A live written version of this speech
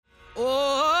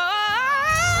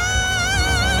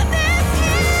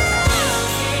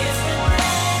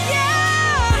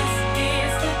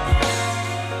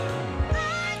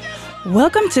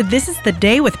Welcome to This is the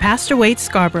Day with Pastor Wade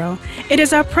Scarborough. It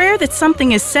is our prayer that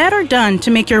something is said or done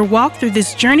to make your walk through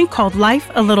this journey called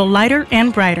life a little lighter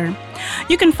and brighter.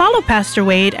 You can follow Pastor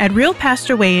Wade at Real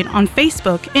Pastor Wade on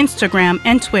Facebook, Instagram,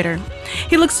 and Twitter.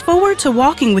 He looks forward to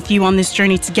walking with you on this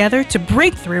journey together to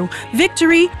breakthrough,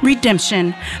 victory,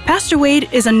 redemption. Pastor Wade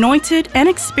is anointed and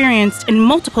experienced in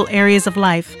multiple areas of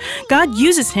life. God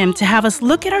uses him to have us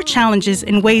look at our challenges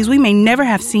in ways we may never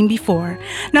have seen before.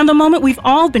 Now, the moment we've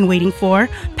all been waiting for,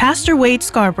 Pastor Wade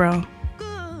Scarborough.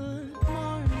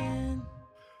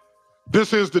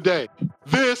 This is the day.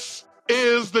 This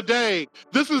is the day.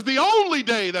 This is the only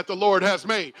day that the Lord has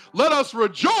made. Let us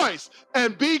rejoice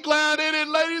and be glad in it,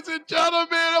 ladies and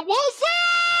gentlemen. What's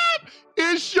up?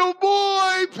 It's your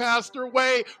boy, Pastor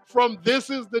Wade from This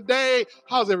is the Day.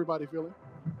 How's everybody feeling?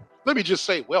 Let me just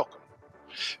say welcome.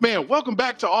 Man, welcome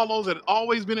back to all those that have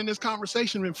always been in this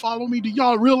conversation and follow me. Do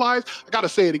y'all realize, I got to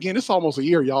say it again, it's almost a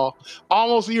year, y'all.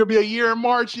 Almost a year, be a year in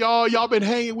March, y'all. Y'all been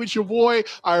hanging with your boy.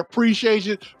 I appreciate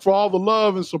you for all the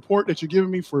love and support that you're giving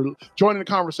me, for joining the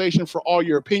conversation, for all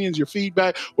your opinions, your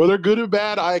feedback, whether good or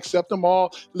bad, I accept them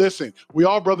all. Listen, we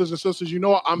all brothers and sisters. You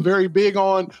know, I'm very big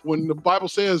on when the Bible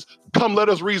says, come, let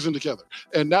us reason together.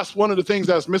 And that's one of the things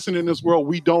that's missing in this world.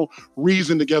 We don't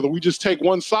reason together. We just take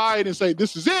one side and say,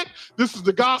 this is it. This is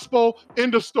the gospel.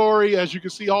 End of story. As you can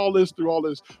see, all this through all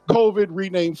this COVID,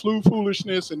 renamed flu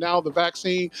foolishness, and now the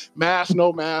vaccine, mask,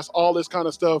 no mask, all this kind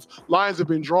of stuff. Lines have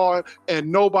been drawn and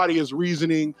nobody is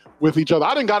reasoning with each other.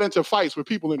 I done got into fights with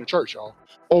people in the church, y'all,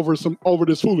 over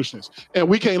this foolishness. And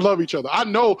we can't love each other. I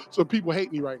know some people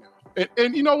hate me right now.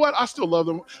 And you know what? I still love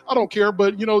them. I don't care.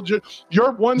 But, you know,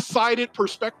 your one-sided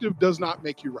perspective does not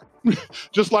make you right.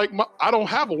 Just like I don't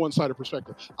have a one-sided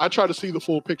perspective. I try to see the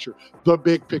full picture, the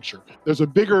big picture. There's a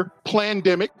bigger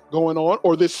plandemic going on,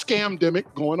 or this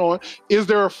scamdemic going on. Is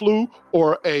there a flu,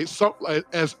 or as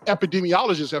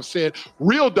epidemiologists have said,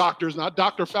 real doctors, not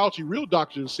Dr. Fauci, real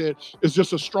doctors have said it's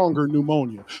just a stronger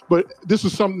pneumonia. But this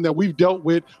is something that we've dealt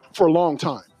with for a long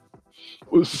time.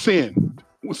 With sin.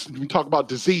 We talk about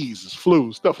diseases,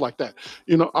 flu, stuff like that.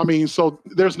 You know, I mean, so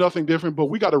there's nothing different, but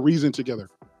we got to reason together.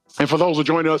 And for those who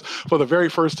join us for the very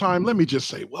first time, let me just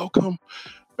say welcome.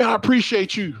 Man, I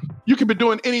appreciate you. You could be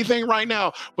doing anything right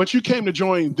now, but you came to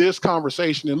join this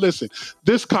conversation. And listen,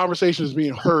 this conversation is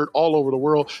being heard all over the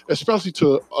world, especially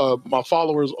to my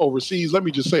followers overseas. Let me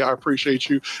just say I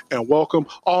appreciate you and welcome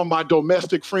all my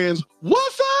domestic friends.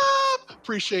 What's up?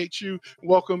 Appreciate you.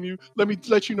 Welcome you. Let me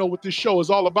let you know what this show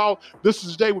is all about. This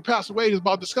is the Day with Pastor Wade. Is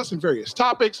about discussing various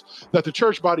topics that the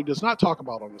church body does not talk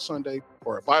about on a Sunday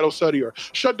or a Bible study, or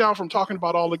shut down from talking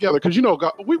about altogether. Because, you know,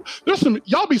 God, there's some,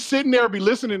 y'all be sitting there, be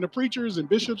listening to preachers and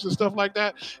bishops and stuff like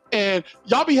that, and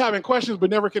y'all be having questions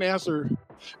but never can ask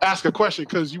a question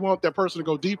because you want that person to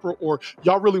go deeper, or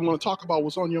y'all really want to talk about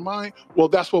what's on your mind. Well,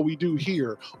 that's what we do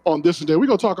here on This Day. We're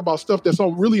going to talk about stuff that's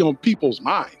really on people's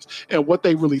minds and what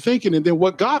they really thinking, and then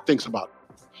what God thinks about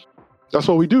it. That's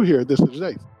what we do here at This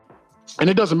Day.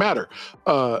 And it doesn't matter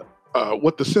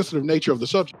what the sensitive nature of the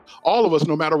subject. All of us,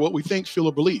 no matter what we think, feel,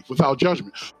 or believe, without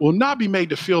judgment, will not be made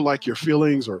to feel like your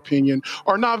feelings or opinion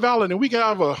are not valid. And we can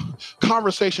have a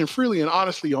conversation freely and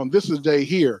honestly on This Day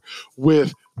here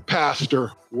with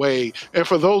Pastor Wade. And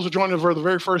for those who join us for the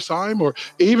very first time, or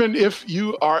even if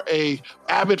you are a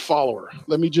avid follower,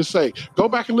 let me just say, go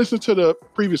back and listen to the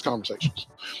previous conversations.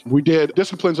 We did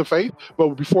disciplines of faith, but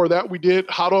before that, we did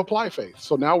how to apply faith.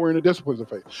 So now we're in the disciplines of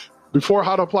faith. Before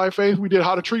how to apply faith, we did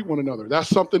how to treat one another. That's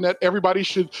something that everybody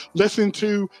should listen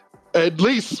to at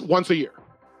least once a year.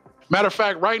 Matter of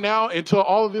fact, right now, until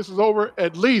all of this is over,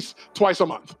 at least twice a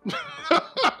month.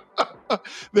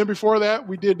 Then before that,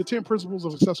 we did the 10 principles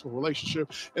of a successful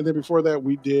relationship. And then before that,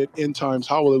 we did end times,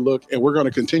 how will it look? And we're going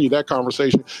to continue that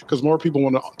conversation because more people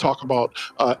want to talk about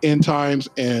end times.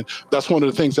 And that's one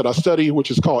of the things that I study, which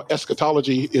is called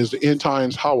eschatology, is the end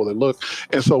times, how will it look?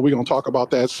 And so we're going to talk about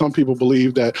that. Some people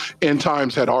believe that end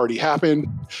times had already happened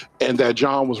and that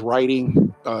John was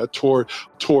writing toward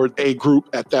a group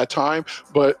at that time.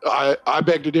 But I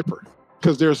beg to differ,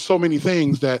 because there's so many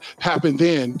things that happened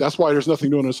then. That's why there's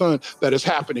nothing new under the sun that is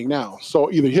happening now.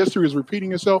 So either history is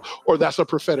repeating itself, or that's a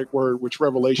prophetic word, which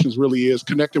Revelations really is,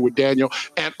 connected with Daniel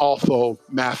and also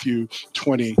Matthew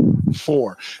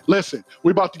 24. Listen, we're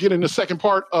about to get in the second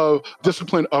part of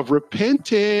discipline of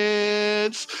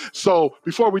repentance. So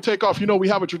before we take off, you know, we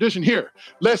have a tradition here.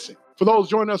 Listen, for those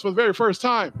joining us for the very first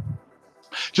time,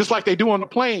 just like they do on the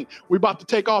plane, we're about to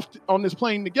take off on this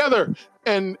plane together.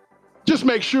 And Just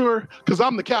make sure, because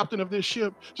I'm the captain of this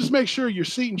ship, just make sure your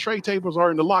seat and tray tables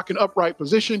are in the lock and upright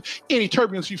position. Any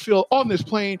turbulence you feel on this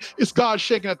plane is God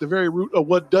shaking at the very root of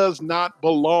what does not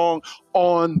belong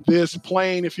on this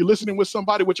plane. If you're listening with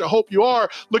somebody, which I hope you are,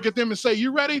 look at them and say,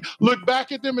 you ready? Look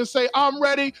back at them and say, I'm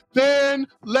ready. Then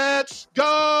let's go.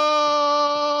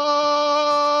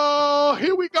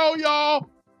 Here we go, y'all.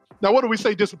 Now, what do we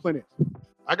say discipline is?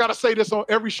 I got to say this on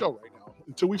every show right now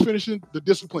until we finish the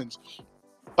disciplines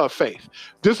of faith.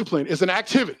 Discipline is an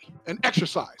activity, an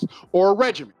exercise, or a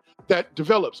regimen that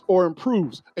develops or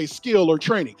improves a skill or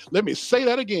training. Let me say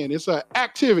that again. It's an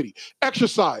activity,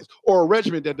 exercise, or a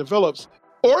regimen that develops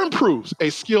or improves a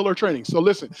skill or training. So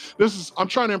listen, I'm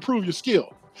trying to improve your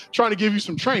skill, trying to give you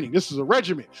some training. This is a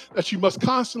regimen that you must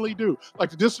constantly do,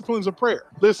 like the disciplines of prayer.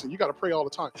 Listen, you got to pray all the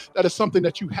time. That is something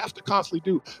that you have to constantly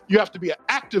do. You have to be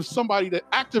somebody that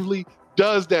actively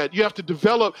does that. You have to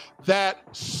develop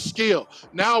that skill.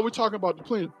 Now we're talking about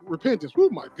repentance. Oh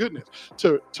my goodness.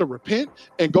 To repent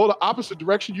and go the opposite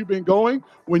direction you've been going,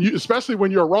 especially when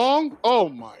you're wrong. Oh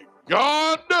my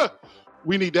God.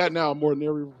 We need that now more than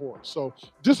ever before. So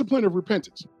discipline of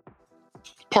repentance,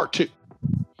 part 2.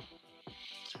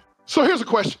 So here's a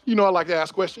question. You know, I like to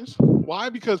ask questions. Why?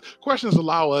 Because questions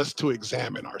allow us to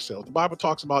examine ourselves. The Bible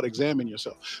talks about examine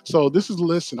yourself. So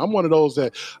listen, I'm one of those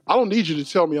that I don't need you to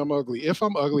tell me I'm ugly. If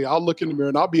I'm ugly, I'll look in the mirror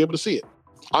and I'll be able to see it.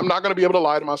 I'm not going to be able to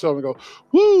lie to myself and go,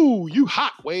 woo, you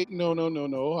hot. Wait, no.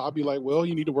 I'll be like, well,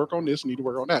 you need to work on this, you need to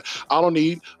work on that. I don't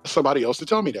need somebody else to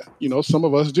tell me that. You know, some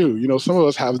of us do. You know, some of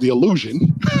us have the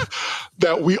illusion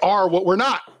that we are what we're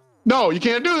not. No, you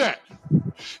can't do that.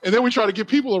 And then we try to get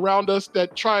people around us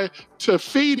that try to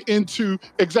feed into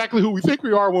exactly who we think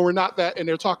we are when we're not that, and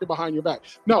they're talking behind your back.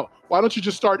 No, why don't you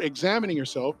just start examining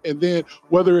yourself, and then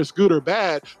whether it's good or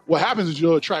bad, what happens is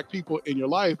you'll attract people in your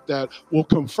life that will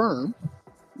confirm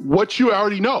what you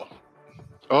already know.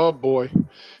 Oh boy,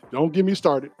 don't get me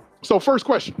started. So first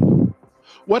question,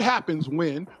 what happens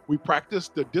when we practice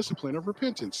the discipline of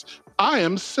repentance? I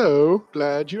am so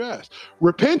glad you asked.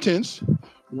 Repentance,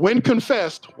 when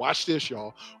confessed, watch this,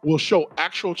 y'all, will show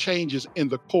actual changes in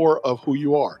the core of who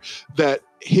you are. That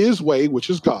his way, which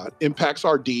is God, impacts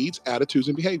our deeds, attitudes,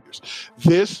 and behaviors.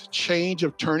 This change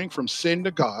of turning from sin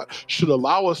to God should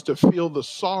allow us to feel the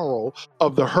sorrow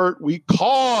of the hurt we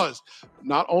caused,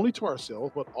 not only to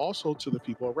ourselves, but also to the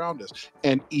people around us,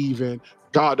 and even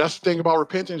God. That's the thing about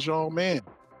repentance, y'all, man.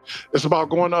 It's about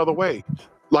going the other way.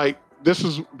 Like, this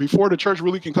is before the church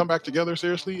really can come back together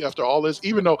seriously after all this,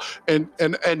 even though, and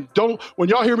don't, when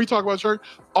y'all hear me talk about church,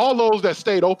 all those that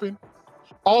stayed open,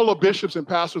 all the bishops and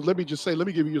pastors, let me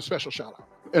give you a special shout out.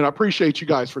 And I appreciate you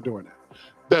guys for doing that.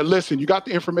 That listen, you got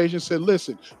the information, said,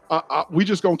 listen, we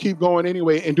just gonna keep going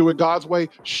anyway and do it God's way.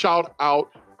 Shout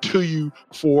out to you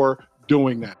for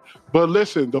doing that. But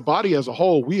listen, the body as a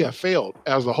whole, we have failed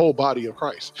as the whole body of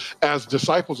Christ, as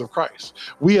disciples of Christ.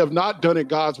 We have not done it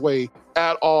God's way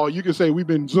at all. You can say we've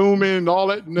been Zooming and all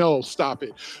that. No, stop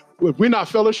it. If we're not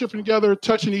fellowshipping together,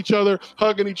 touching each other,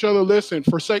 hugging each other, listen,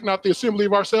 forsake not the assembly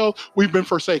of ourselves, we've been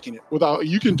forsaking it.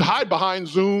 You can hide behind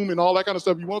Zoom and all that kind of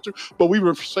stuff you want to, but we've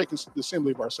been forsaking the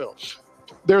assembly of ourselves.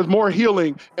 There's more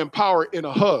healing and power in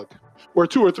a hug. Where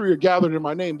 2 or 3 are gathered in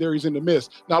my name, there he's in the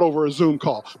midst, not over a Zoom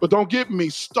call. But don't get me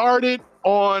started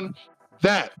on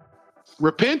that.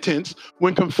 Repentance,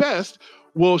 when confessed,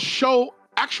 will show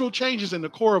actual changes in the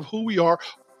core of who we are,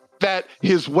 that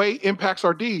his way impacts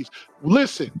our deeds.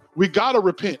 Listen, we got to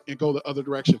repent and go the other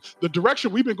direction. The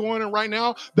direction we've been going in right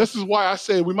now, this is why I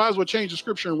say we might as well change the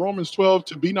scripture in Romans 12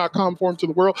 to be not conformed to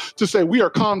the world, to say we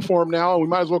are conformed now and we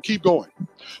might as well keep going.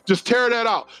 Just tear that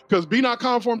out, because be not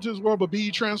conformed to this world, but be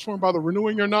ye transformed by the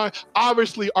renewing your mind.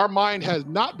 Obviously, our mind has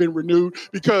not been renewed,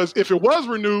 because if it was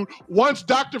renewed, once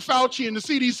Dr. Fauci and the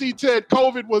CDC said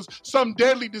COVID was some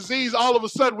deadly disease, all of a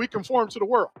sudden we conform to the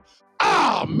world.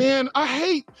 Man,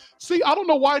 I don't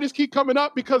know why this keep coming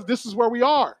up, because this is where we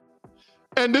are.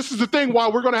 And this is the thing why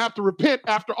we're going to have to repent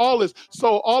after all this.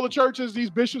 So all the churches, these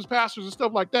bishops, pastors, and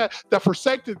stuff like that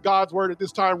forsaken God's word at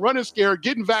this time, running scared,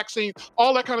 getting vaccine,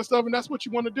 all that kind of stuff, and that's what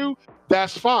you want to do,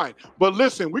 that's fine. But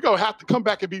listen, we're going to have to come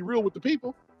back and be real with the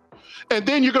people. And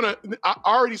then I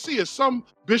already see it, some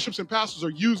bishops and pastors are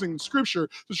using scripture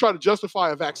to try to justify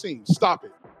a vaccine. Stop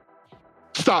it.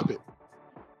 Stop it.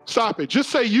 Stop it. Just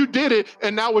say you did it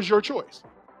and that was your choice.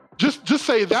 Just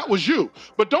say that was you,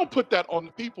 but don't put that on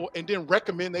the people and then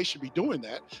recommend they should be doing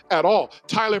that at all.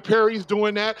 Tyler Perry's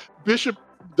doing that. Bishop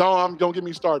Dom, don't get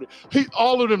me started.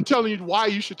 All of them telling you why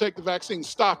you should take the vaccine.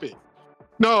 Stop it.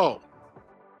 No.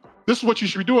 This is what you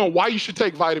should be doing. Why you should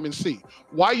take vitamin C.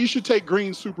 Why you should take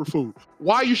green superfood.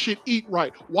 Why you should eat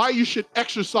right. Why you should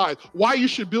exercise. Why you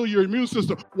should build your immune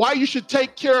system. Why you should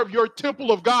take care of your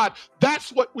temple of God.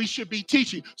 That's what we should be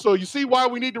teaching. So you see why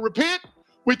we need to repent?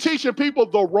 We're teaching people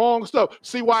the wrong stuff.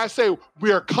 See why I say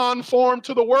we are conformed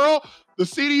to the world? The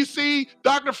CDC,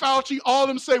 Dr. Fauci, all of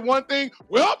them say one thing.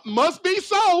 Well, must be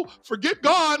so. Forget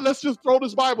God. Let's just throw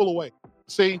this Bible away.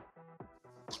 See,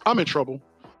 I'm in trouble.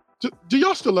 Do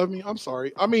y'all still love me? I'm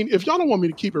sorry. I mean, if y'all don't want me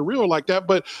to keep it real like that,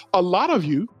 but a lot of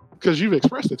you, because you've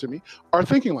expressed it to me, are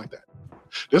thinking like that.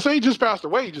 This ain't just Pastor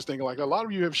Wade just thinking like that. A lot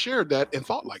of you have shared that and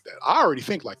thought like that. I already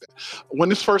think like that. When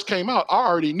this first came out, I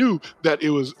already knew that it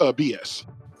was BS.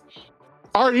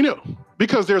 I already knew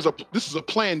because this is a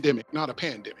plandemic, not a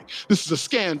pandemic. This is a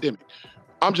scandemic.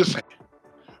 I'm just saying.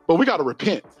 But we got to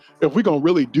repent if we're going to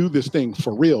really do this thing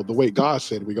for real, the way God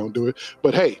said we're going to do it.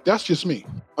 But hey, that's just me.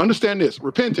 Understand this.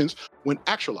 Repentance, when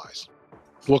actualized,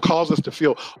 will cause us to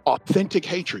feel authentic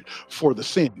hatred for the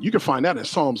sin. You can find that in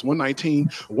Psalms 119,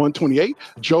 128,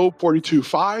 Job 42,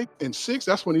 5 and 6.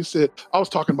 That's when he said, I was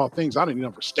talking about things I didn't even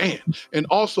understand. And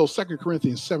also 2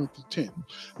 Corinthians 7 through 10.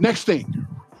 Next thing,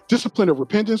 discipline of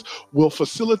repentance will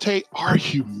facilitate our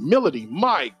humility.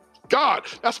 My God,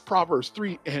 that's Proverbs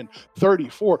 3 and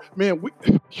 34. Man,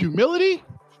 humility?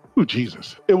 Ooh,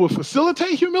 Jesus. It will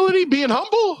facilitate humility, being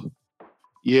humble?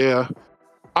 Yeah.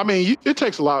 I mean, it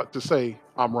takes a lot to say,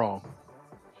 I'm wrong.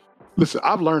 Listen,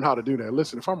 I've learned how to do that.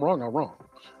 Listen, if I'm wrong, I'm wrong.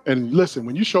 And listen,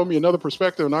 when you show me another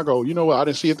perspective and I go, you know what, I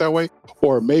didn't see it that way,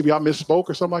 or maybe I misspoke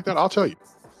or something like that, I'll tell you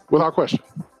without question.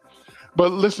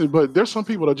 But listen, but there's some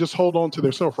people that just hold on to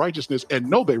their self-righteousness and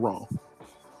know they wrong.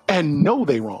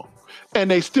 And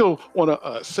they still want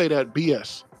to say that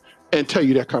BS and tell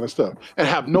you that kind of stuff and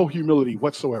have no humility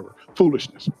whatsoever.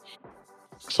 Foolishness.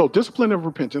 So discipline of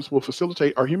repentance will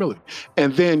facilitate our humility.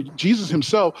 And then Jesus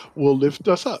himself will lift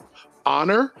us up.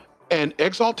 Honor and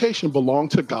exaltation belong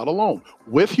to God alone.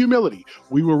 With humility,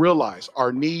 we will realize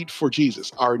our need for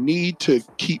Jesus, our need to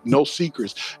keep no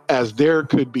secrets, as there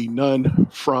could be none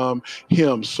from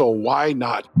him. So why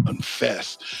not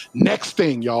confess? Next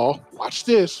thing, y'all, watch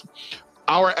this.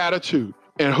 Our attitude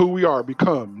and who we are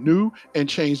become new and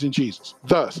changed in Jesus.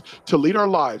 Thus, to lead our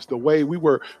lives the way we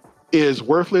were is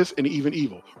worthless and even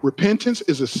evil. Repentance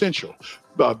is essential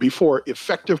before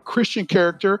effective Christian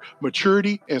character,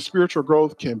 maturity, and spiritual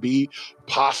growth can be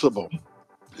possible.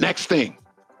 Next thing,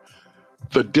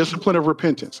 the discipline of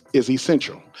repentance is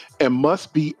essential and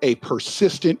must be a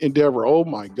persistent endeavor. Oh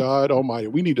my God Almighty.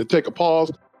 We need to take a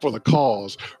pause for the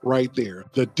cause right there.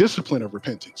 The discipline of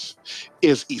repentance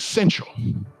is essential.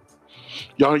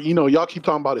 Y'all keep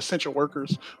talking about essential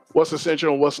workers, what's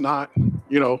essential and what's not,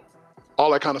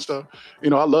 all that kind of stuff. I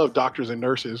love doctors and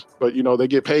nurses, but they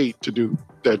get paid to do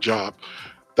that job.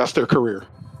 That's their career.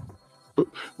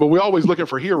 But we're always looking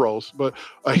for heroes, but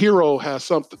a hero has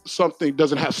something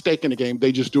doesn't have stake in the game.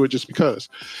 They just do it just because.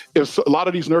 If a lot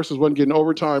of these nurses wasn't getting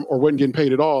overtime or wasn't getting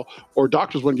paid at all, or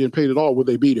doctors wasn't getting paid at all, would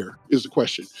they be there is the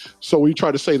question. So we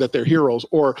try to say that they're heroes.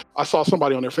 Or I saw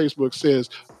somebody on their Facebook says,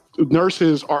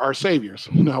 nurses are our saviors.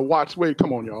 Now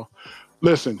come on, y'all.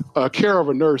 Listen, care of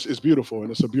a nurse is beautiful, and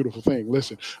it's a beautiful thing.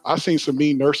 Listen, I've seen some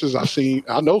mean nurses.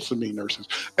 I know some mean nurses,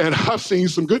 and I've seen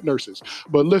some good nurses.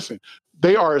 But listen,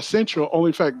 they are essential. Only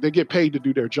in fact, they get paid to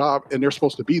do their job, and they're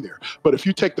supposed to be there. But if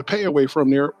you take the pay away from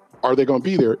there, are they going to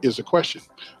be there is the question.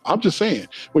 I'm just saying,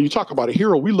 when you talk about a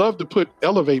hero, we love to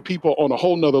elevate people on a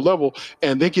whole nother level,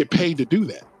 and they get paid to do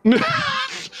that.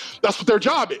 That's what their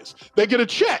job is. They get a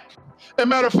check. And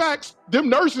matter of fact, them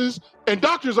nurses and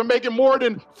doctors are making more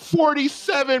than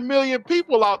 47 million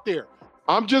people out there.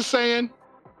 I'm just saying,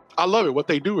 I love it. What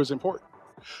they do is important.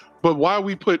 But why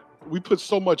we put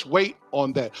so much weight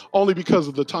on that? Only because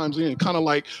of the times in, kind of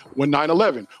like when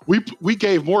 9/11, we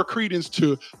gave more credence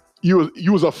to you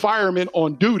was a fireman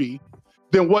on duty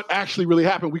than what actually really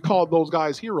happened. We called those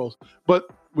guys heroes. But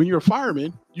when you're a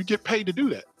fireman, you get paid to do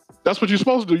that. That's what you're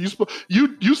supposed to do.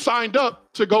 You signed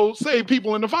up to go save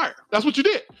people in the fire. That's what you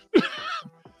did.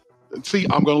 See,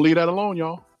 I'm going to leave that alone,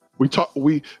 y'all.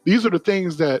 These are the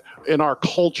things that in our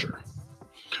culture,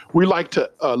 we like to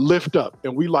lift up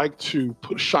and we like to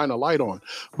shine a light on.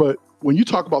 But when you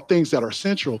talk about things that are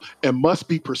essential and must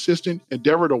be persistent,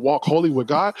 endeavor to walk holy with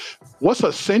God, what's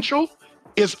essential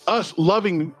is us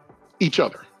loving each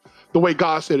other. The way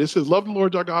God said, it says, love the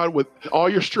Lord your God with all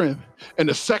your strength. And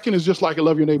the second is just like it,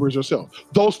 love your neighbor as yourself.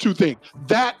 Those two things,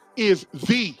 that is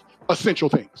the essential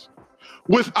things.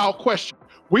 Without question,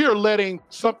 we are letting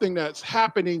something that's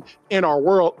happening in our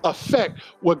world affect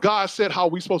what God said, how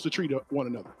we're supposed to treat one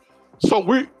another.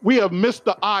 So we have missed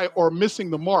the eye or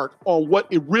missing the mark on what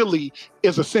it really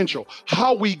is essential.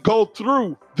 How we go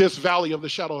through this valley of the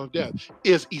shadow of death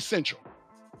is essential.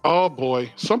 Oh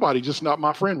boy, somebody just not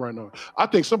my friend right now. I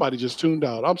think somebody just tuned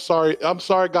out. I'm sorry.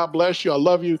 God bless you. I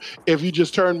love you. If you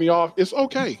just turned me off, it's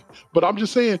okay. But I'm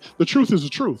just saying the truth is the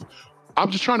truth.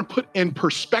 I'm just trying to put in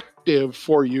perspective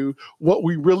for you what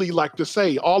we really like to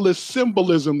say. All this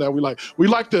symbolism that we like. We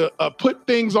like to put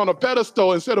things on a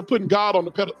pedestal instead of putting God on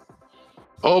the pedestal.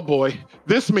 Oh boy,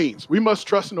 this means we must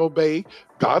trust and obey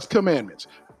God's commandments.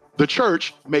 The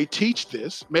church may teach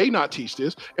this, may not teach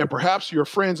this, and perhaps your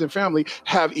friends and family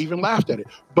have even laughed at it,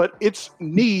 but its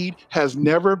need has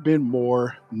never been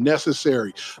more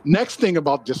necessary. Next thing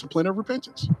about discipline of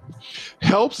repentance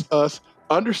helps us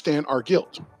understand our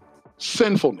guilt.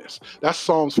 Sinfulness. That's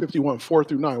Psalms 51,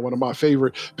 4-9, one of my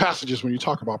favorite passages when you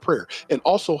talk about prayer. And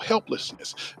also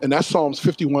helplessness. And that's Psalms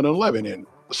 51 and 11 and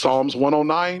Psalms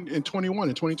 109 and 21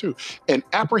 and 22. And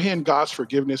apprehend God's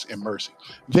forgiveness and mercy.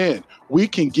 Then we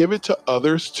can give it to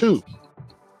others too.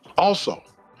 Also,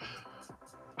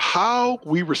 how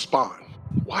we respond,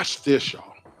 watch this,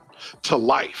 y'all, to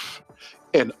life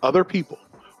and other people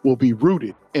will be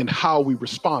rooted in how we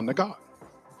respond to God.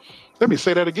 Let me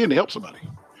say that again to help somebody.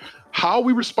 How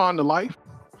we respond to life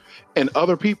and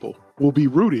other people will be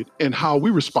rooted in how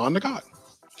we respond to God.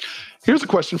 Here's a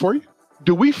question for you.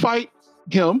 Do we fight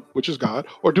him, which is God,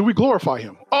 or do we glorify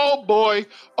him? Oh boy,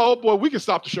 we can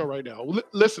stop the show right now.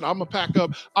 Listen, I'm gonna pack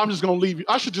up. I'm just gonna leave you.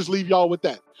 I should just leave y'all with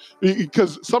that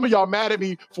because some of y'all mad at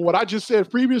me for what I just said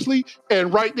previously.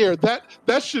 And right there, that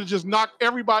should just knock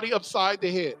everybody upside the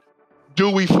head. Do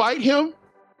we fight him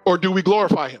or do we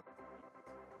glorify him?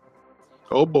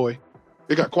 Oh boy.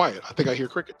 It got quiet. I think I hear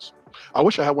crickets. I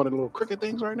wish I had one of the little cricket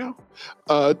things right now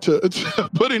to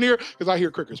put in here because I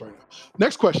hear crickets right now.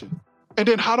 Next question. And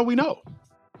then how do we know?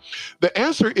 The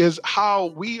answer is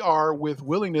how we are with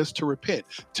willingness to repent,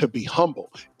 to be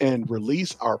humble and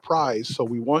release our pride. So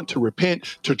we want to repent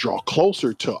to draw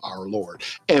closer to our Lord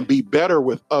and be better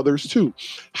with others too.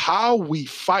 How we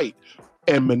fight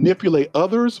and manipulate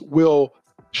others will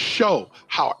show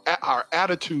how our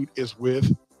attitude is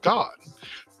with God.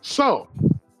 So,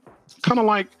 kind of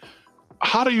like,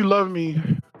 how do you love me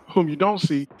whom you don't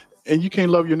see, and you can't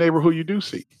love your neighbor who you do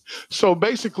see? So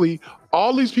basically,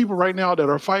 all these people right now that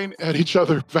are fighting at each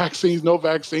other, vaccines, no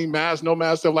vaccine, mask, no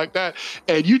mask, stuff like that,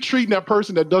 and you treating that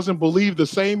person that doesn't believe the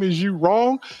same as you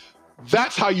wrong,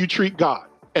 that's how you treat God,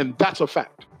 and that's a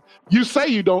fact. You say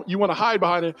you don't, you want to hide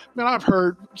behind it. Man, I've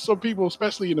heard some people,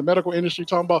 especially in the medical industry,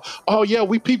 talking about, oh yeah,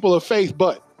 we people of faith,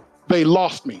 but they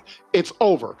lost me. It's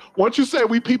over. Once you say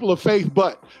we people of faith,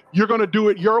 but you're going to do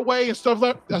it your way and stuff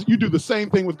like that, you do the same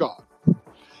thing with God.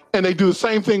 And they do the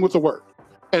same thing with the word.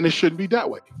 And it shouldn't be that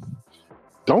way.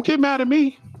 Don't get mad at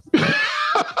me.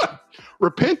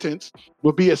 Repentance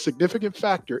will be a significant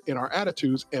factor in our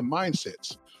attitudes and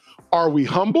mindsets. Are we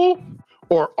humble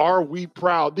or are we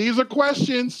proud? These are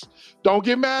questions. Don't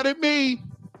get mad at me.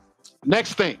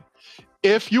 Next thing.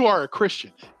 If you are a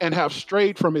Christian and have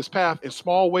strayed from his path in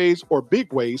small ways or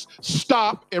big ways,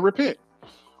 stop and repent.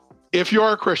 If you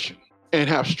are a Christian and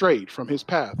have strayed from his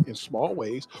path in small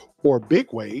ways or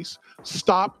big ways,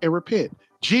 stop and repent.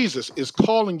 Jesus is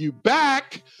calling you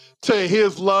back to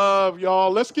his love,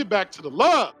 y'all. Let's get back to the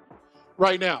love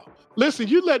right now. Listen,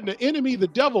 you're letting the enemy, the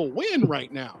devil, win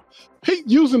right now.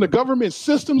 Using the government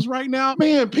systems right now,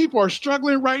 man, people are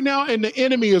struggling right now and the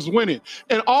enemy is winning.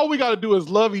 And all we got to do is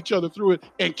love each other through it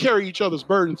and carry each other's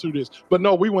burden through this. But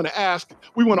no, we want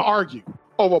to argue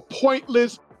over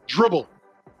pointless dribble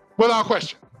without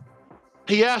question.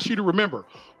 He asks you to remember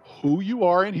who you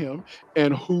are in him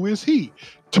and who is he,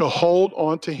 to hold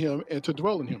on to him and to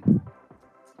dwell in him.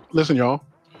 Listen, y'all,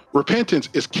 repentance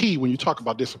is key when you talk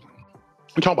about discipline.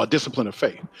 We talk about discipline of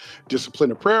faith.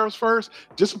 Discipline of prayers first.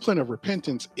 Discipline of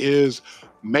repentance is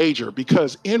major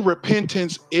because in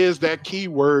repentance is that key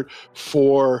word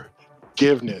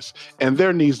forgiveness. And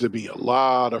there needs to be a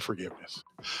lot of forgiveness.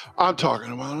 I'm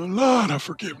talking about a lot of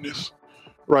forgiveness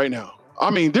right now. I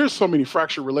mean, there's so many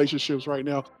fractured relationships right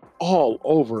now all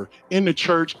over, in the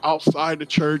church, outside the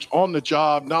church, on the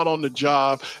job, not on the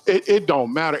job. It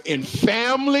don't matter. In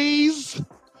families.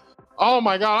 Oh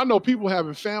my God, I know people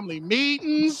having family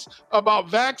meetings about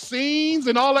vaccines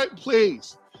and all that.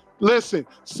 Please, listen,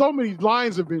 so many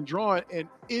lines have been drawn and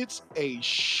it's a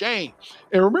shame.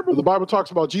 And remember the Bible talks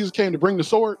about Jesus came to bring the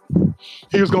sword.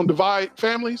 He was going to divide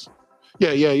families.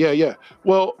 Yeah.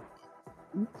 Well,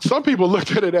 some people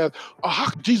looked at it as, oh, how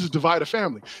could Jesus divide a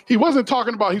family? He wasn't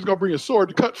talking about he's going to bring a sword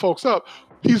to cut folks up.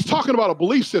 He's talking about a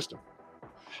belief system.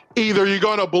 Either you're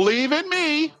going to believe in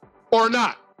me or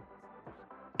not.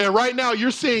 And right now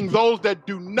you're seeing those that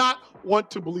do not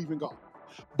want to believe in God,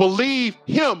 believe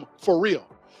him for real.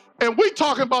 And we're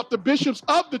talking about the bishops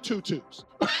of the tutus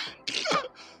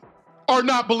are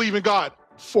not believing God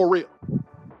for real.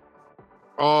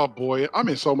 Oh boy, I'm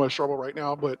in so much trouble right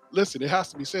now, but listen, it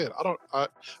has to be said. I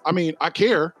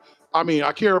care.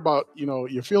 I care about,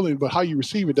 your feeling, but how you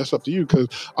receive it, that's up to you, because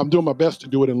I'm doing my best to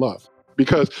do it in love.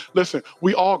 Because listen,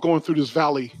 we all going through this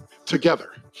valley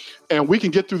together, and we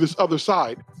can get through this other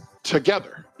side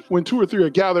together. When 2 or 3 are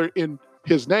gathered in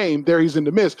his name, there he's in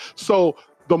the midst. So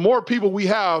the more people we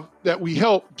have that we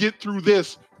help get through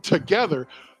this together,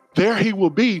 there he will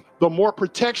be, the more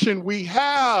protection we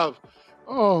have.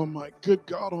 Oh my good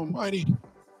God Almighty.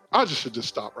 I should just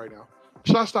stop right now.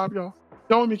 Should I stop, y'all?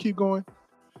 Don't want me to keep going?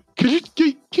 Can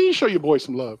you show your boy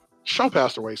some love? Show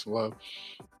Pastor Wade some love.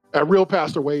 At Real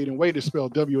Pastor Wade, and Wade is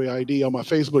spelled W-A-I-D, on my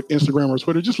Facebook, Instagram, or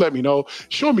Twitter. Just let me know.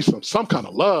 Show me some kind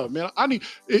of love, man.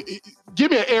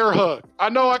 Give me an air hug. I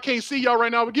know I can't see y'all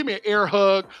right now, but give me an air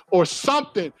hug or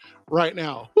something right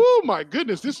now. Oh my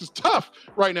goodness, this is tough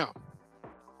right now.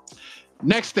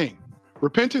 Next thing,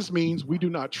 repentance means we do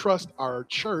not trust our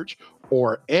church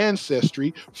or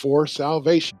ancestry for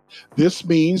salvation. This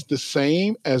means the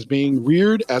same as being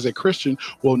reared as a Christian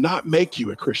will not make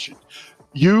you a Christian.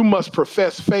 You must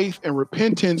profess faith and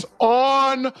repentance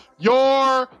on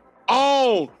your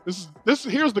own.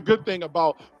 Here's the good thing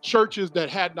about churches that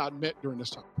had not met during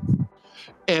this time.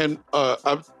 And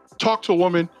I've talked to a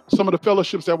woman, some of the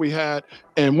fellowships that we had,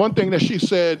 and one thing that she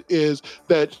said is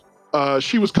that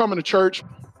she was coming to church.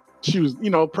 She was,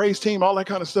 praise team, all that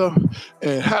kind of stuff,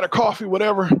 and had a coffee,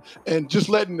 whatever, and just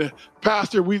letting the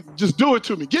pastor, we just do it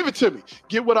to me, give it to me,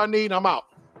 get what I need, I'm out.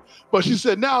 But she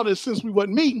said now that since we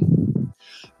wasn't meeting,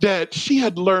 that she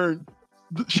had to learn,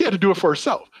 she had to do it for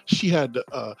herself. She had,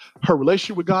 her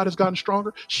relationship with God has gotten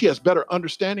stronger. She has better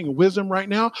understanding and wisdom right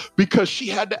now because she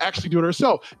had to actually do it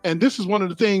herself. And this is one of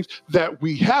the things that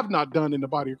we have not done in the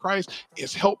body of Christ,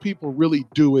 is help people really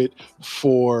do it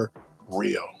for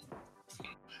real.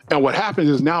 And what happens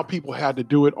is now people had to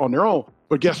do it on their own.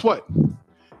 But guess what?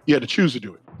 You had to choose to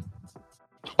do it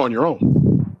on your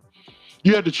own.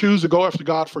 You had to choose to go after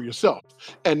God for yourself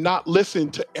and not listen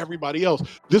to everybody else.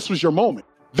 This was your moment.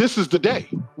 This is the day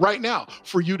right now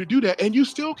for you to do that. And you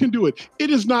still can do it.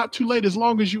 It is not too late as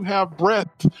long as you have breath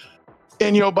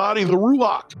in your body, the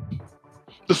Ruach,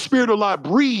 the Spirit of life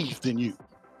breathed in you.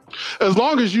 As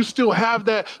long as you still have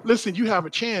that, listen, you have a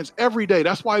chance every day.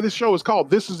 That's why this show is called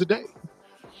This is the Day.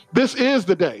 This is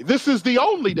the day. This is the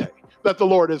only day that the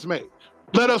Lord has made.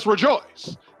 Let us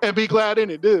rejoice and be glad in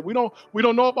it. We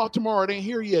don't know about tomorrow. It ain't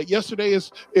here yet. Yesterday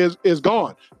is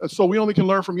gone. So we only can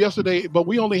learn from yesterday, but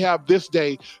we only have this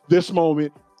day, this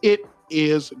moment. It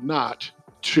is not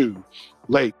too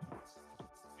late.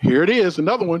 Here it is,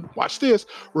 another one. Watch this.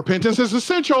 Repentance is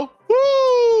essential.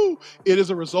 Woo! It is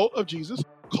a result of Jesus'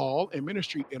 call and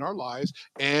ministry in our lives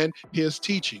and his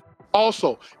teaching.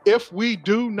 Also, if we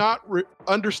do not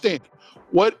understand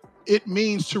what it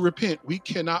means to repent, we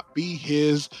cannot be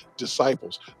his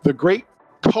disciples. The Great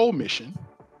Commission,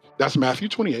 that's Matthew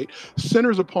 28,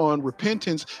 centers upon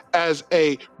repentance as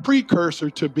a precursor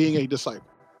to being a disciple.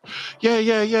 Yeah,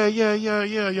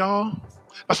 y'all.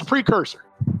 That's a precursor.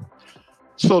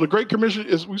 So the Great Commission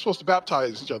is we're supposed to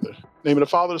baptize each other, in the name of the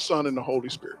Father, the Son, and the Holy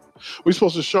Spirit. We're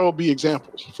supposed to be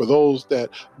examples for those that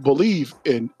believe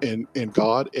in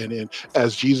God and in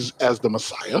as Jesus as the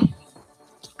Messiah,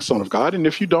 Son of God. And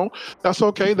if you don't, that's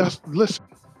okay. Listen,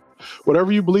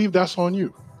 whatever you believe, that's on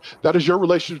you. That is your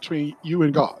relationship between you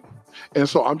and God. And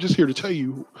so I'm just here to tell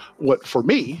you what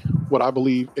I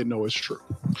believe and know is true.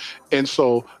 And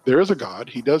so there is a God.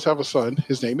 He does have a son.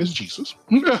 His name is Jesus.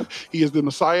 He is the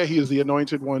Messiah. He is the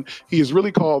anointed one. He is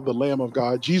really called the Lamb of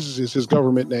God. Jesus is his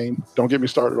government name. Don't get me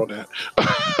started on that.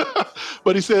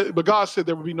 But God said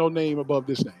there would be no name above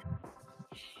this name.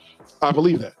 I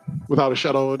believe that without a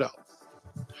shadow of a doubt.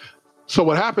 So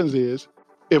what happens is,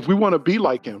 if we want to be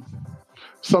like him,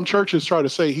 some churches try to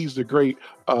say he's the great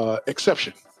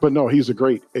exception, but no, he's a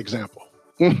great example.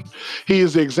 He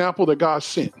is the example that God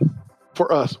sent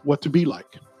for us what to be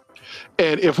like.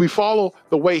 And if we follow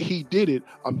the way he did it,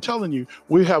 I'm telling you,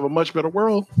 we have a much better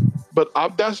world. But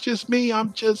that's just me.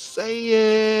 I'm just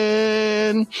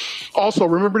saying. Also,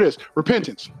 remember this,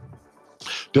 repentance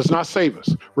does not save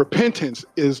us. Repentance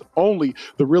is only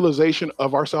the realization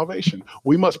of our salvation.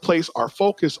 We must place our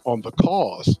focus on the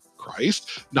cause,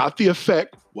 Christ, not the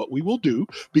effect, what we will do,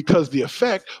 because the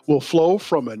effect will flow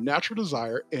from a natural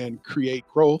desire and create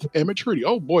growth and maturity.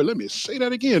 Oh boy, let me say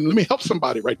that again. Let me help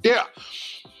somebody right there.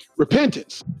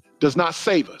 Repentance does not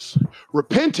save us.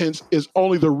 Repentance is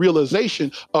only the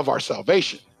realization of our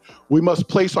salvation. We must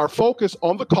place our focus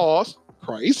on the cause,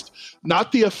 Christ,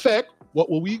 not the effect. What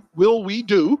will we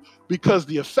do? Because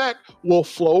the effect will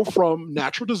flow from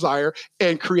natural desire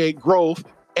and create growth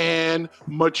and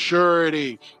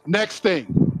maturity. Next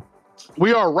thing,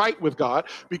 we are right with God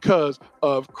because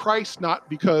of Christ, not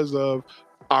because of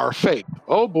our faith.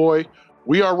 Oh boy,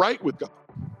 we are right with God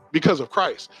because of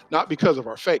Christ, not because of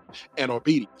our faith and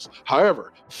obedience.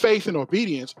 However, faith and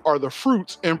obedience are the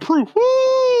fruits and proof.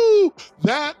 Woo!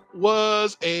 That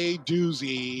was a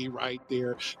doozy right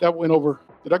there. That went over.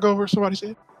 Did I go over what somebody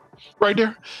said? Right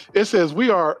there. It says we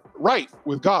are right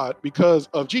with God because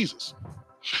of Jesus.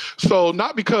 So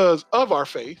not because of our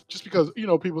faith, just because,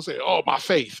 people say, oh, my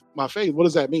faith. What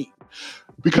does that mean?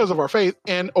 Because of our faith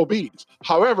and obedience.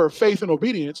 However, faith and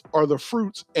obedience are the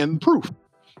fruits and proof.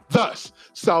 Thus,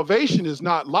 salvation is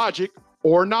not logic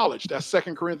or knowledge. That's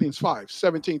 2 Corinthians 5,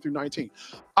 17 through 19.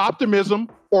 Optimism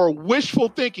or wishful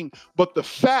thinking, but the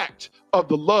fact of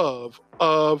the love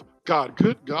of God.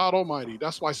 Good God Almighty.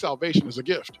 That's why salvation is a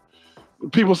gift.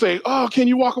 People say, oh, can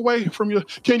you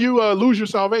lose your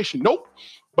salvation? Nope.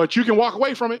 But you can walk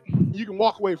away from it. You can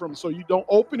walk away from it. So you don't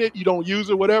open it, you don't use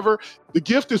it, whatever. The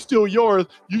gift is still yours.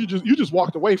 You just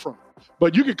walked away from it.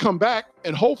 But you can come back,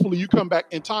 and hopefully you come back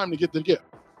in time to get the gift.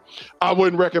 I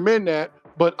wouldn't recommend that,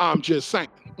 but I'm just saying.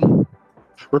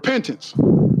 Repentance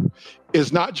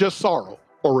is not just sorrow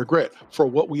or regret for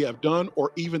what we have done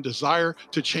or even desire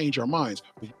to change our minds.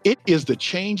 It is the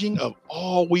changing of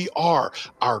all we are,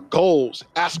 our goals,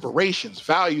 aspirations,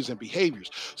 values, and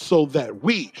behaviors, so that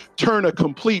we turn a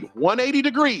complete 180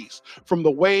 degrees from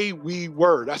the way we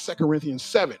were. That's 2 Corinthians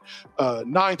 7,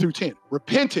 9 through 10.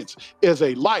 Repentance is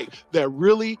a life that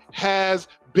really has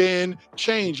been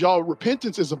changed. Y'all,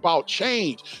 repentance is about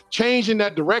change in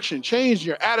that direction, change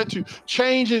your attitude,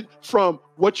 change it from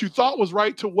what you thought was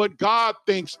right to what God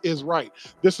thinks is right.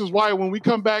 This is why when we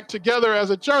come back together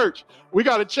as a church, we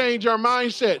got to change our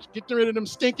mindset, get rid of them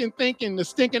stinking thinking, the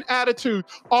stinking attitude,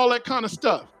 all that kind of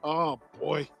stuff. Oh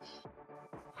boy,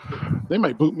 they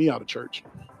might boot me out of church,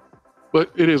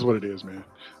 but it is what it is, man.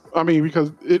 I mean,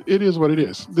 because it is what it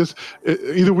is.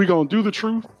 Either we're going to do the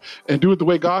truth and do it the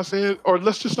way God said, or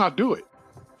let's just not do it.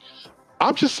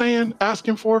 I'm just saying,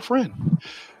 asking for a friend.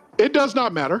 It does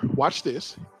not matter, watch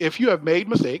this, if you have made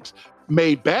mistakes,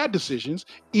 made bad decisions,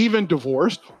 even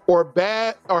divorced, or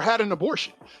had an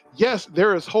abortion. Yes,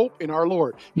 there is hope in our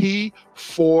Lord. He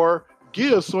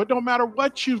forgives. So it don't matter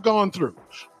what you've gone through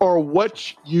or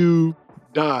what you've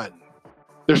done.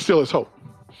 There still is hope.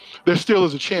 There still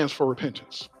is a chance for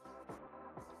repentance.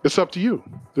 It's up to you.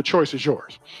 The choice is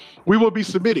yours. We will be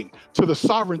submitting to the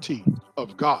sovereignty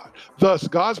of God. Thus,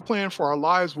 God's plan for our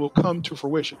lives will come to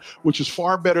fruition, which is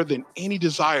far better than any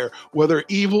desire, whether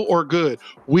evil or good,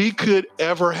 we could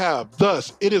ever have.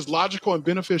 Thus, it is logical and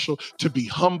beneficial to be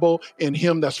humble in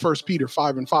Him. That's 1 Peter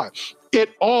 5 and 5.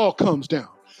 It all comes down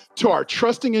to our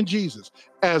trusting in Jesus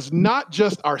as not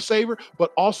just our Savior,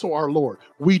 but also our Lord.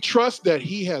 We trust that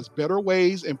He has better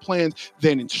ways and plans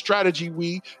than in strategy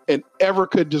we and ever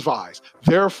could devise.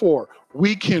 Therefore,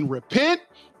 we can repent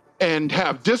and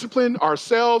have disciplined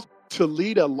ourselves to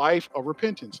lead a life of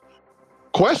repentance.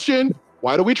 Question,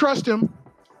 why do we trust Him?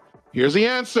 Here's the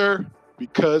answer,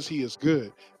 because He is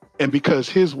good and because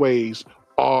His ways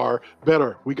are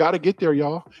better. We got to get there,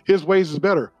 y'all. His ways is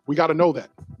better. We got to know that.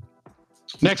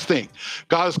 Next thing,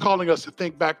 God is calling us to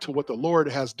think back to what the Lord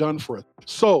has done for us.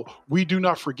 So we do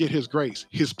not forget His grace,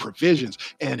 His provisions,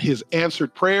 and His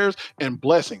answered prayers and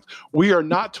blessings. We are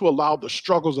not to allow the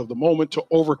struggles of the moment to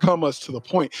overcome us to the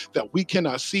point that we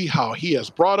cannot see how He has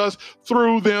brought us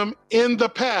through them in the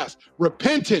past.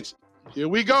 Repentance, here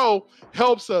we go,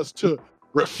 helps us to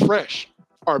refresh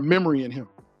our memory in Him.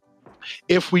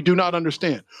 If we do not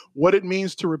understand what it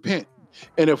means to repent,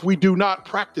 and if we do not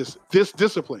practice this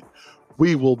discipline,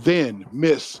 we will then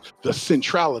miss the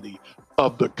centrality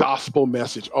of the gospel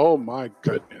message. Oh my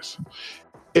goodness.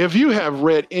 If you have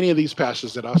read any of these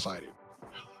passages that I cited,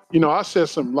 I said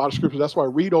a lot of scriptures. That's why I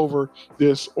read over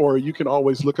this, or you can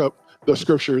always look up the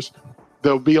scriptures.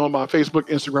 They'll be on my Facebook,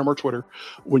 Instagram, or Twitter.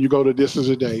 When you go to This Is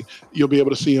a Day, you'll be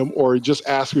able to see them, or just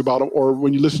ask me about them. Or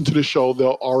when you listen to the show,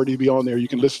 they'll already be on there. You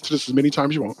can listen to this as many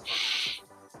times as you want.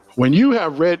 When you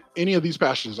have read any of these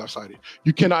passages I've cited,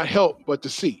 you cannot help but to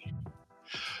see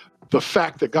the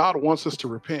fact that God wants us to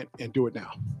repent and do it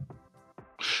now.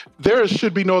 There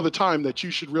should be no other time that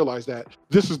you should realize that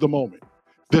this is the moment.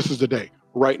 This is the day,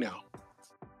 right now,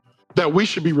 that we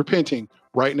should be repenting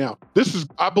right now. This is,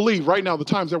 I believe, right now, the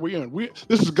times that we're in.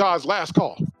 This is God's last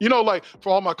call. You know, like for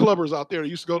all my clubbers out there that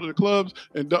used to go to the clubs,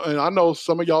 and I know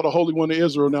some of y'all, the Holy One of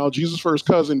Israel now, Jesus' first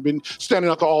cousin, been standing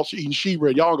at the altar eating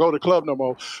shewbread. Y'all don't go to the club no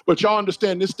more. But y'all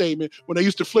understand this statement, when they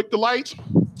used to flick the lights,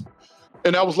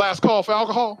 and that was last call for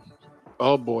alcohol.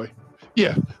 Oh boy.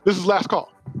 Yeah, this is last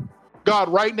call. God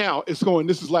right now is going,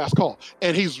 this is last call.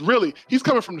 And he's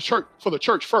coming from the church, for the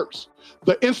church first.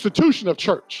 The institution of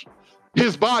church.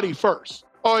 His body first.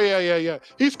 Oh, yeah.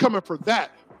 He's coming for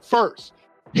that first.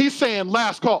 He's saying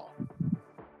last call.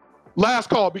 Last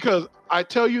call, because I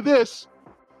tell you this,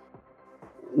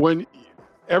 when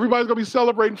everybody's going to be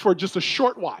celebrating for just a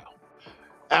short while.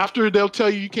 After they'll tell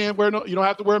you you don't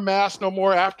have to wear a mask no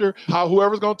more. After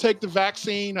whoever's going to take the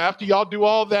vaccine, after y'all do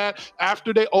all that,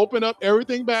 after they open up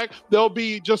everything back, there'll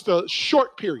be just a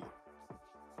short period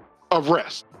of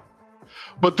rest.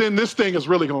 But then this thing is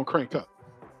really going to crank up.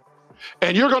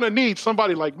 And you're going to need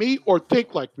somebody like me or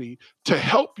think like me to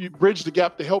help you bridge the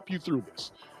gap, to help you through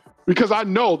this. Because I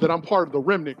know that I'm part of the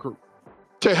remnant group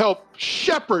to help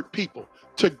shepherd people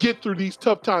to get through these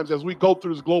tough times as we go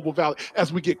through this global valley,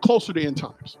 as we get closer to end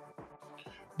times.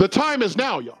 The time is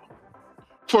now, y'all,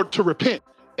 to repent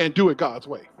and do it God's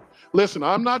way. Listen,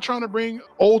 I'm not trying to bring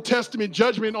Old Testament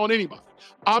judgment on anybody.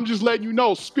 I'm just letting you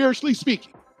know, spiritually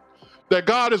speaking, that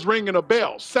God is ringing a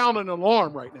bell, sounding an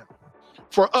alarm right now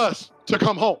for us to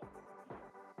come home.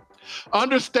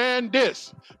 Understand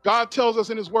this. God tells us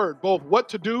in his word both what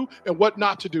to do and what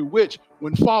not to do, which,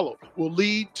 when followed, will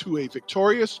lead to a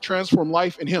victorious, transformed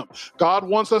life in him. God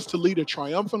wants us to lead a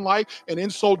triumphant life, and in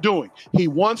so doing, he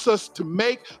wants us to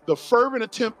make the fervent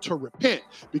attempt to repent,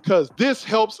 because this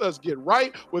helps us get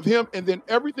right with him, and then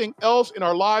everything else in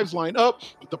our lives line up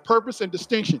with the purpose and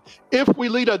distinction. If we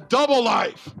lead a double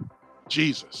life,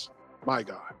 Jesus, my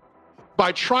God,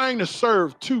 by trying to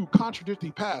serve two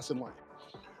contradictory paths in life,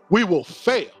 we will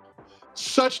fail.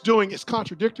 Such doing is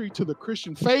contradictory to the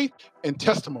Christian faith and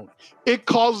testimony. It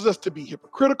causes us to be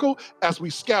hypocritical as we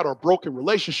scatter broken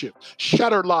relationships,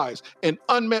 shattered lives, and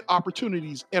unmet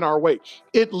opportunities in our way.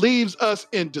 It leaves us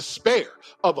in despair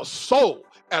of a soul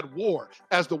at war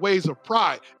as the ways of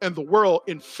pride and the world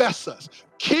infest us,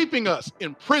 keeping us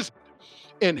imprisoned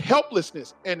in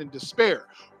helplessness and in despair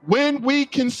when we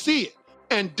can see it,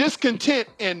 and discontent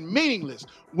and meaningless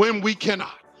when we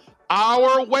cannot.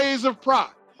 Our ways of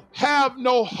pride have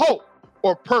no hope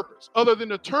or purpose other than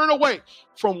to turn away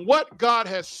from what God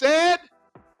has said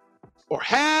or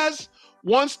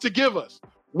wants to give us.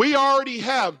 We already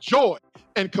have joy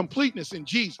and completeness in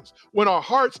Jesus when our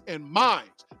hearts and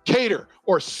minds cater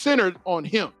or centered on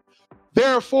him.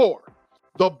 Therefore,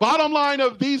 the bottom line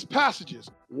of these passages,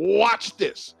 watch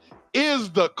this, is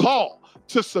the call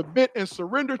to submit and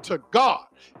surrender to God,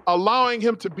 allowing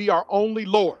him to be our only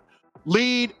Lord,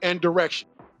 lead, and direction.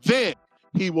 Then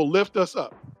he will lift us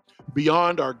up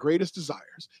beyond our greatest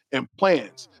desires and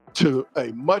plans to a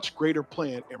much greater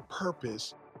plan and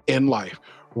purpose in life.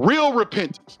 Real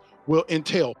repentance will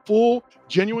entail full,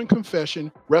 genuine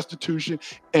confession, restitution,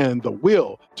 and the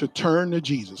will to turn to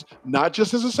Jesus, not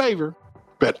just as a savior,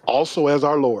 but also as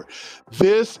our Lord.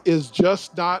 This is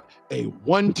just not a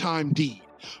one-time deed,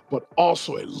 but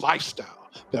also a lifestyle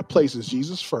that places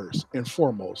Jesus first and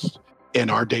foremost in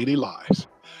our daily lives.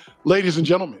 Ladies and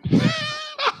gentlemen,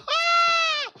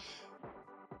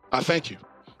 I thank you.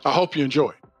 I hope you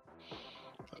enjoy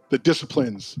the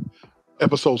Disciplines,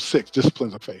 episode 6,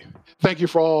 Disciplines of Faith. Thank you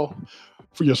for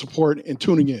your support and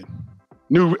tuning in.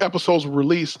 New episodes will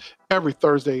release every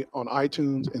Thursday on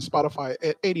iTunes and Spotify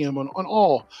at 8 a.m. on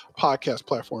all podcast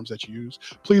platforms that you use.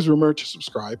 Please remember to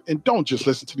subscribe, and don't just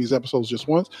listen to these episodes just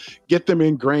once. Get them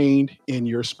ingrained in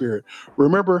your spirit.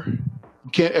 Remember,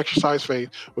 you can't exercise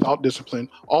faith without discipline.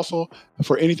 Also,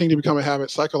 for anything to become a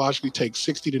habit, psychologically takes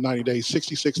 60 to 90 days,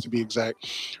 66 to be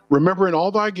exact. Remember, in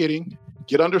all thy getting,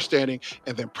 get understanding,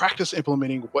 and then practice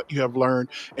implementing what you have learned.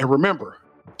 And remember,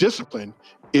 discipline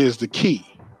is the key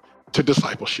to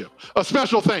discipleship. A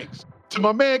special thanks to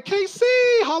my man KC,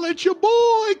 holla at your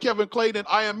boy, Kevin Clayton,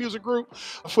 I Am Music Group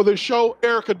for the show,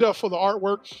 Erica Duff for the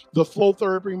artwork, the Flow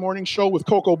Therapy Morning Show with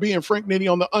Coco B and Frank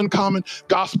Nitty on the Uncommon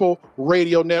Gospel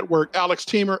Radio Network, Alex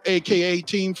Teamer, aka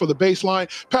Team for the baseline,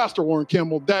 Pastor Warren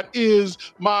Kimball, that is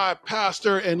my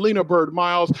pastor, and Lena Bird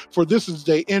Miles for This Is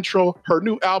Day intro. Her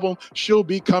new album, she'll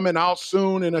be coming out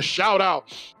soon, and a shout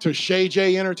out to Shay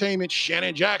J Entertainment,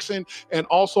 Shannon Jackson, and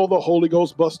also the Holy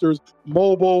Ghost Busters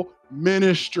mobile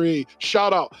ministry.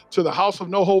 Shout out to the House of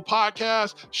No Hope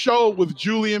podcast show with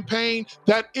Julian Payne.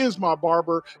 That is my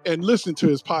barber, and listen to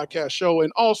his podcast show.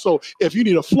 And also, if you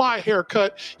need a fly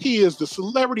haircut, he is the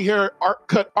celebrity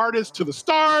haircut artist to the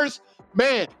stars.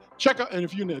 Man, Check out, and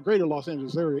if you're in the greater Los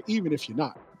Angeles area, even if you're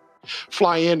not,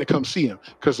 fly in to come see him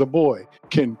because the boy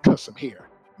can cut some hair.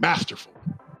 Masterful.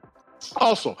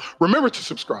 Also, remember to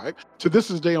subscribe to This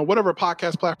Is Day on whatever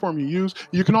podcast platform you use.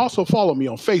 You can also follow me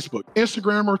on Facebook,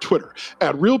 Instagram, or Twitter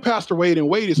at Real Pastor Wade, and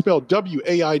Wade is spelled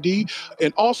W-A-I-D.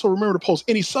 And also remember to post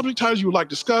any subject titles you would like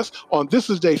discussed on This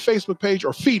Is Day Facebook page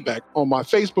or feedback on my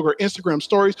Facebook or Instagram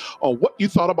stories on what you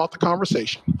thought about the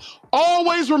conversation.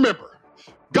 Always remember,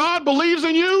 God believes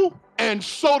in you, and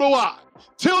so do I.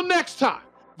 Till next time,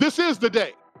 this is the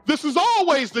day. This is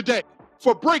always the day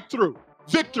for breakthrough,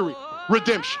 victory,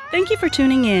 redemption. Thank you for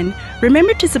tuning in.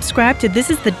 Remember to subscribe to This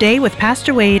Is the Day with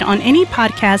Pastor Wade on any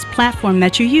podcast platform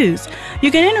that you use.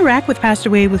 You can interact with Pastor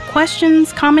Wade with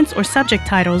questions, comments, or subject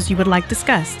titles you would like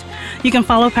discussed. You can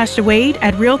follow Pastor Wade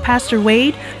at Real Pastor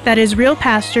Wade, that is Real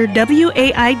Pastor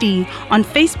W-A-I-D, on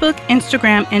Facebook,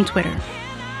 Instagram, and Twitter.